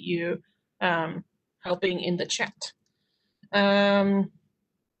appreciate you helping in the chat. I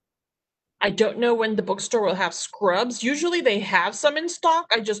don't know when the bookstore will have scrubs. Usually they have some in stock.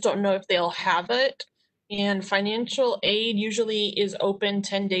 I just don't know if they'll have it. And financial aid usually is open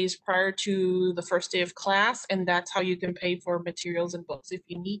 10 days prior to the first day of class, and that's how you can pay for materials and books if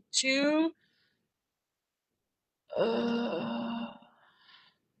you need to.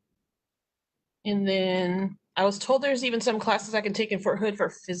 And then I was told there's even some classes I can take in Fort Hood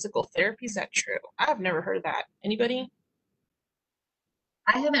for physical therapy. Is that true? I've never heard of that. Anybody?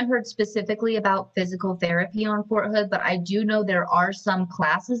 I haven't heard specifically about physical therapy on Fort Hood, but I do know there are some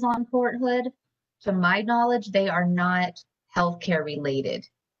classes on Fort Hood. To my knowledge, they are not healthcare related.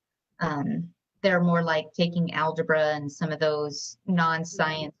 They're more like taking algebra and some of those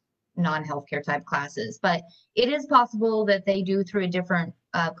non-science, non-healthcare type classes. But it is possible that they do through a different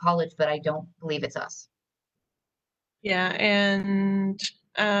college, but I don't believe it's us. Yeah, and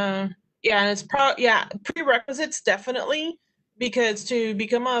it's prerequisites definitely, because to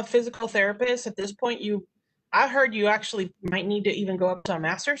become a physical therapist at this point, I heard you actually might need to even go up to a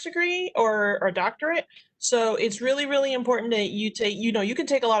master's degree or a doctorate. So it's really, really important that you take, you can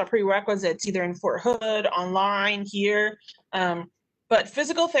take a lot of prerequisites either in Fort Hood, online, here. But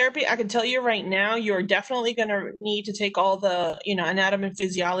physical therapy, I can tell you right now, you're definitely going to need to take all the, anatomy and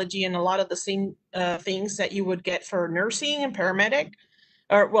physiology and a lot of the same things that you would get for nursing and paramedic,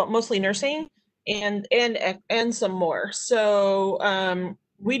 or well, mostly nursing and some more. So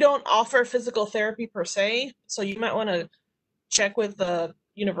we don't offer physical therapy per se. So you might want to check with the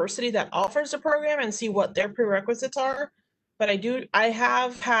university that offers the program and see what their prerequisites are. but I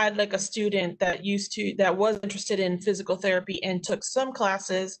have had like a student that was interested in physical therapy and took some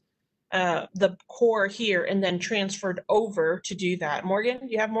classes, the core here, and then transferred over to do that. Morgan, do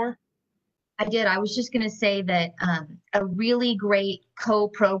you have more? I did. I was just going to say that a really great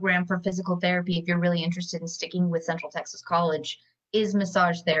co-program for physical therapy, if you're really interested in sticking with Central Texas College, is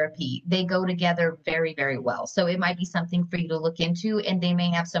massage therapy. They go together very, very well. So it might be something for you to look into, and they may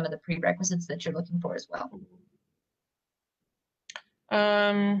have some of the prerequisites that you're looking for as well.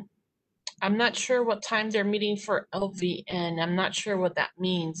 I'm not sure what time they're meeting for LVN. I'm not sure what that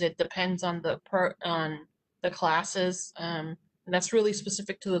means. It depends on the classes. And that's really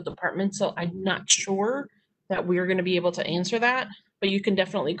specific to the department. So I'm not sure that we're going to be able to answer that, but you can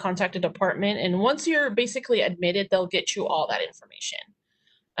definitely contact a department. And once you're basically admitted, they'll get you all that information.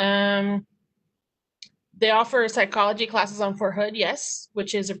 They offer psychology classes on Fort Hood, yes,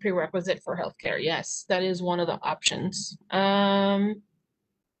 which is a prerequisite for healthcare. Yes, that is one of the options.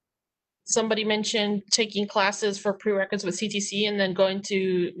 Somebody mentioned taking classes for prerequisites with CTC and then going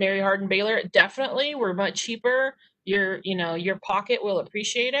to Mary Hardin Baylor. Definitely, we're much cheaper. Your pocket will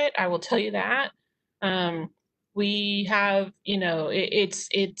appreciate it. I will tell you that. We have,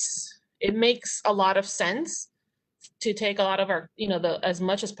 it makes a lot of sense to take a lot of our, as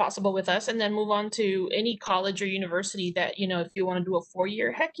much as possible with us, and then move on to any college or university that, if you want to do a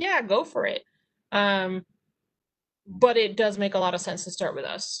 4-year, heck yeah, go for it. But it does make a lot of sense to start with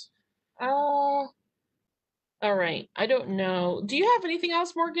us. All right. I don't know. Do you have anything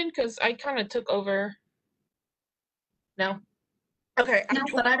else, Morgan? Because I kind of took over. No? Okay. No,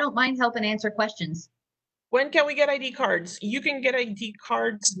 but I don't mind helping answer questions. When can we get ID cards? You can get ID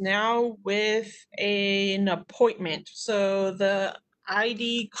cards now with an appointment. So the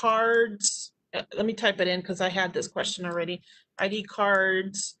ID cards, let me type it in because I had this question already. ID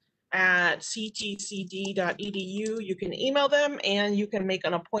cards at ctcd.edu. You can email them and you can make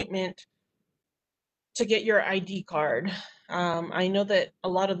an appointment to get your ID card. I know that a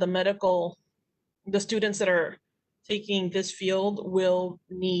lot of the students that are taking this field will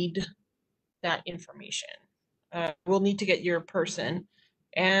need that information. We'll need to get your person.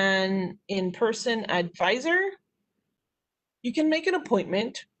 And in-person advisor, you can make an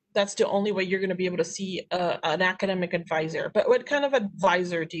appointment. That's the only way you're going to be able to see an academic advisor. But what kind of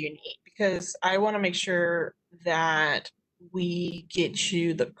advisor do you need? Because I want to make sure that we get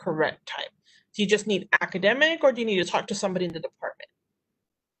you the correct type. Do you just need academic, or do you need to talk to somebody in the department?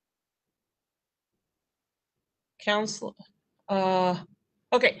 Counselor.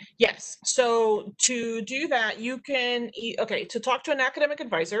 Okay, yes. So to do that, you can, to talk to an academic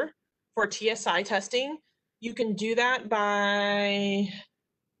advisor for TSI testing, you can do that by,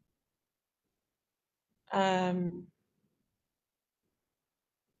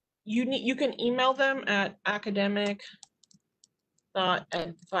 you can email them at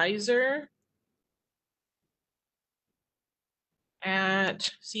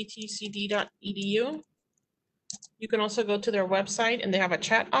academic.advisor@ctcd.edu. You can also go to their website and they have a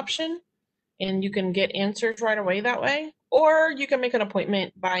chat option, and you can get answers right away that way. Or you can make an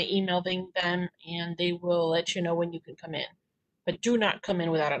appointment by emailing them and they will let you know when you can come in. But do not come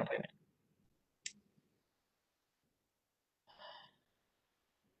in without an appointment.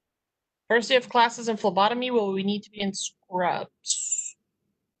 First day of classes in phlebotomy, will we need to be in scrubs?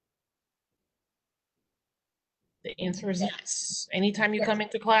 The answer is yes. Anytime you come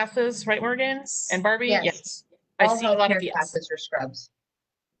into classes, right, Morgan and Barbie? Yes. I see a lot of yes. Classes or scrubs.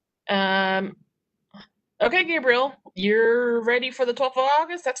 Okay, Gabriel, you're ready for the 12th of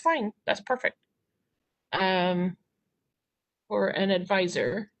August? That's fine. That's perfect. For an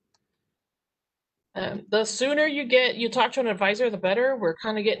advisor. The sooner you talk to an advisor, the better. We're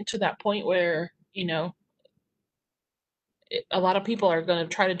kind of getting to that point where, a lot of people are going to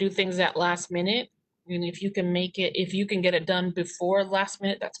try to do things at last minute. And if you can get it done before last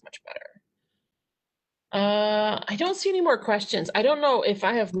minute, that's much better. I don't see any more questions. I don't know if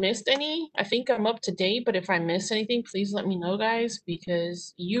I have missed any. I think I'm up to date, but if I missed anything, please let me know, guys,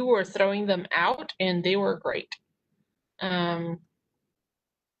 because you were throwing them out and they were great. Those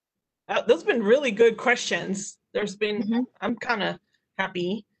have been really good questions. I'm kind of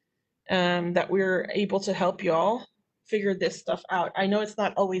happy that we're able to help y'all figure this stuff out. I know it's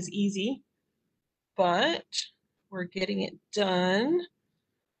not always easy, but we're getting it done.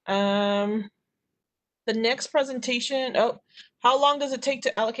 The next presentation, how long does it take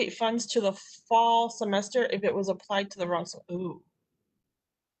to allocate funds to the fall semester if it was applied to the wrong, ooh.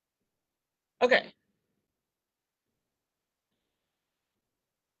 Okay.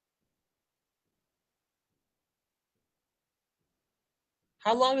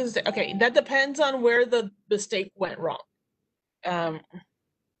 How long is it? Okay, that depends on where the mistake went wrong.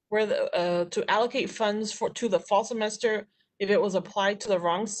 where the to allocate funds to the fall semester if it was applied to the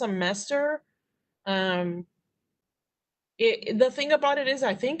wrong semester. The thing about it is,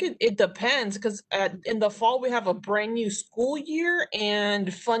 I think it depends, because in the fall we have a brand new school year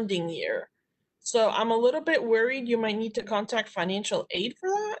and funding year. So I'm a little bit worried you might need to contact financial aid for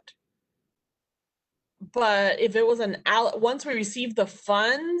that. But if it was once we receive the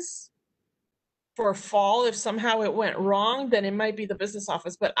funds for fall, if somehow it went wrong, then it might be the business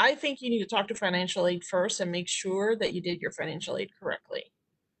office. But I think you need to talk to financial aid first and make sure that you did your financial aid correctly.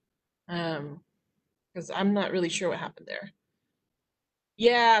 Because I'm not really sure what happened there.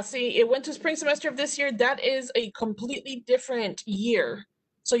 Yeah, see, it went to spring semester of this year. That is a completely different year.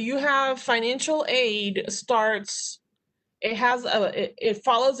 So you have financial aid starts, it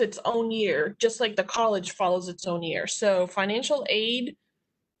follows its own year, just like the college follows its own year. So financial aid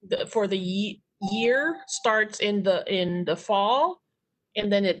for the year starts in the fall,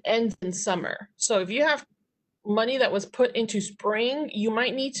 and then it ends in summer. So if you have money that was put into spring, you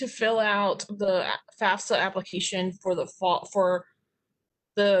might need to fill out the FAFSA application for the fall, for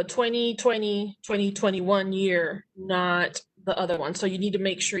the 2020-2021 year, not the other one. So you need to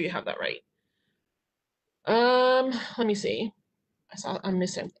make sure you have that right. Let me see. I'm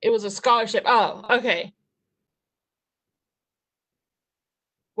missing. It was a scholarship. Oh, okay.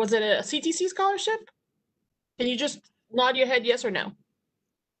 Was it a CTC scholarship? Can you just nod your head yes or no?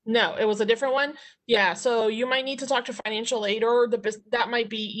 No, it was a different one. Yeah, so you might need to talk to financial aid, or that might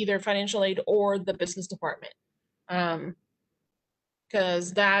be either financial aid or the business department.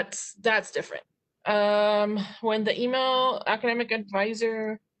 Because that's different. When the email academic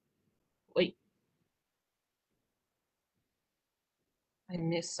advisor, wait, I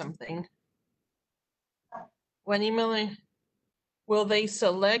missed something. When emailing, will they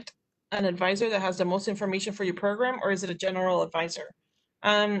select an advisor that has the most information for your program, or is it a general advisor?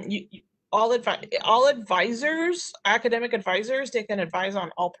 All advisors, academic advisors, they can advise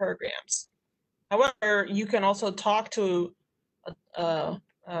on all programs. However, you can also talk to a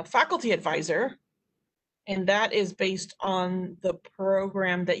faculty advisor, and that is based on the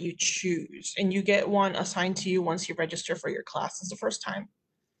program that you choose. And you get one assigned to you once you register for your classes the first time.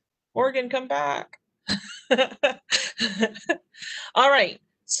 Morgan, come back. All right,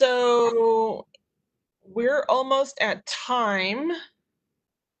 so we're almost at time.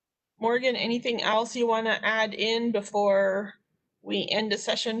 Morgan, anything else you want to add in before we end the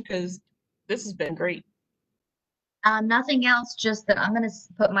session? Because this has been great. Nothing else, just that I'm going to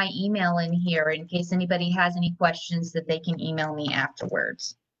put my email in here in case anybody has any questions that they can email me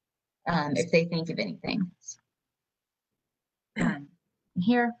afterwards, if they think of anything. I'm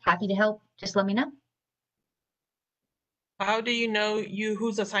here, happy to help. Just let me know. How do you know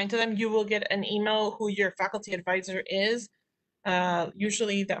who's assigned to them? You will get an email who your faculty advisor is,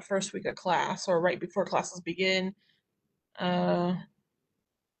 usually that first week of class or right before classes begin.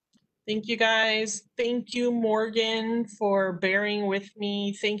 Thank you guys. Thank you, Morgan, for bearing with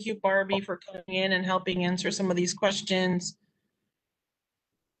me. Thank you, Barbie, for coming in and helping answer some of these questions.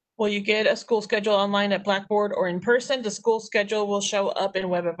 Will you get a school schedule online at Blackboard or in person? The school schedule will show up in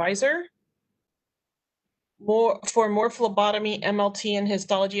WebAdvisor. For more phlebotomy, MLT, and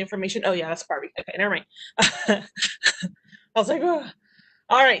histology information. Oh yeah, that's Barbie. Okay, never mind. I was like, oh.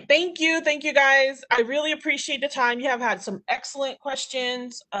 All right, thank you guys. I really appreciate the time. You have had some excellent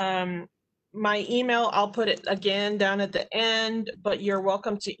questions. My email, I'll put it again down at the end, but you're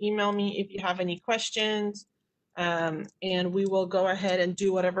welcome to email me if you have any questions. And we will go ahead and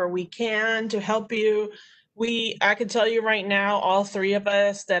do whatever we can to help you. I can tell you right now, all three of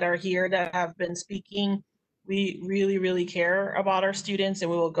us that are here that have been speaking, we really, really care about our students, and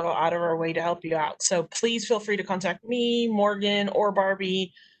we will go out of our way to help you out. So please feel free to contact me, Morgan, or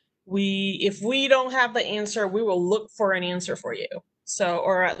Barbie. If we don't have the answer, we will look for an answer for you. So,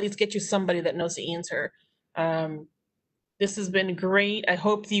 or at least get you somebody that knows the answer. This has been great. I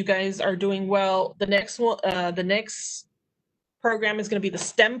hope you guys are doing well. The next program is going to be the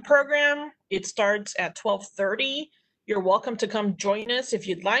STEM program. It starts at 12:30. You're welcome to come join us if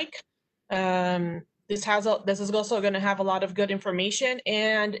you'd like. This is also going to have a lot of good information,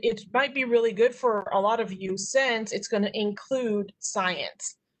 and it might be really good for a lot of you since it's going to include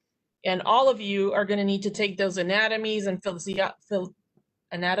science. And all of you are going to need to take those anatomies and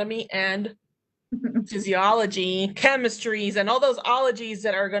anatomy and physiology, chemistries, and all those ologies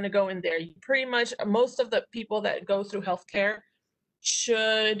that are going to go in there. Pretty much most of the people that go through healthcare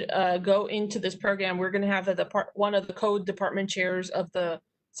should go into this program. We're going to have one of the code department chairs of the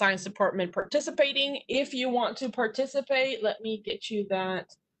science department participating. If you want to participate, let me get you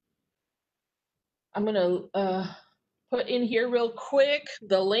that. I'm going to put in here real quick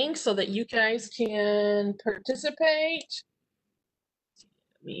the link so that you guys can participate.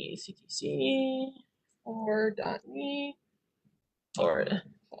 Me CTC or.me or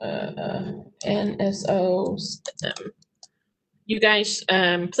NSO STEM. You guys,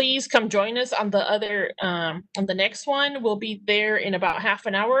 please come join us on the other on the next one. We'll be there in about half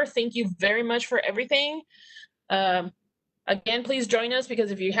an hour. Thank you very much for everything. Again, please join us,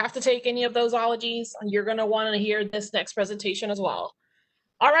 because if you have to take any of those ologies, you're going to want to hear this next presentation as well.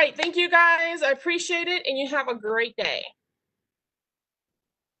 All right, thank you guys. I appreciate it, and you have a great day.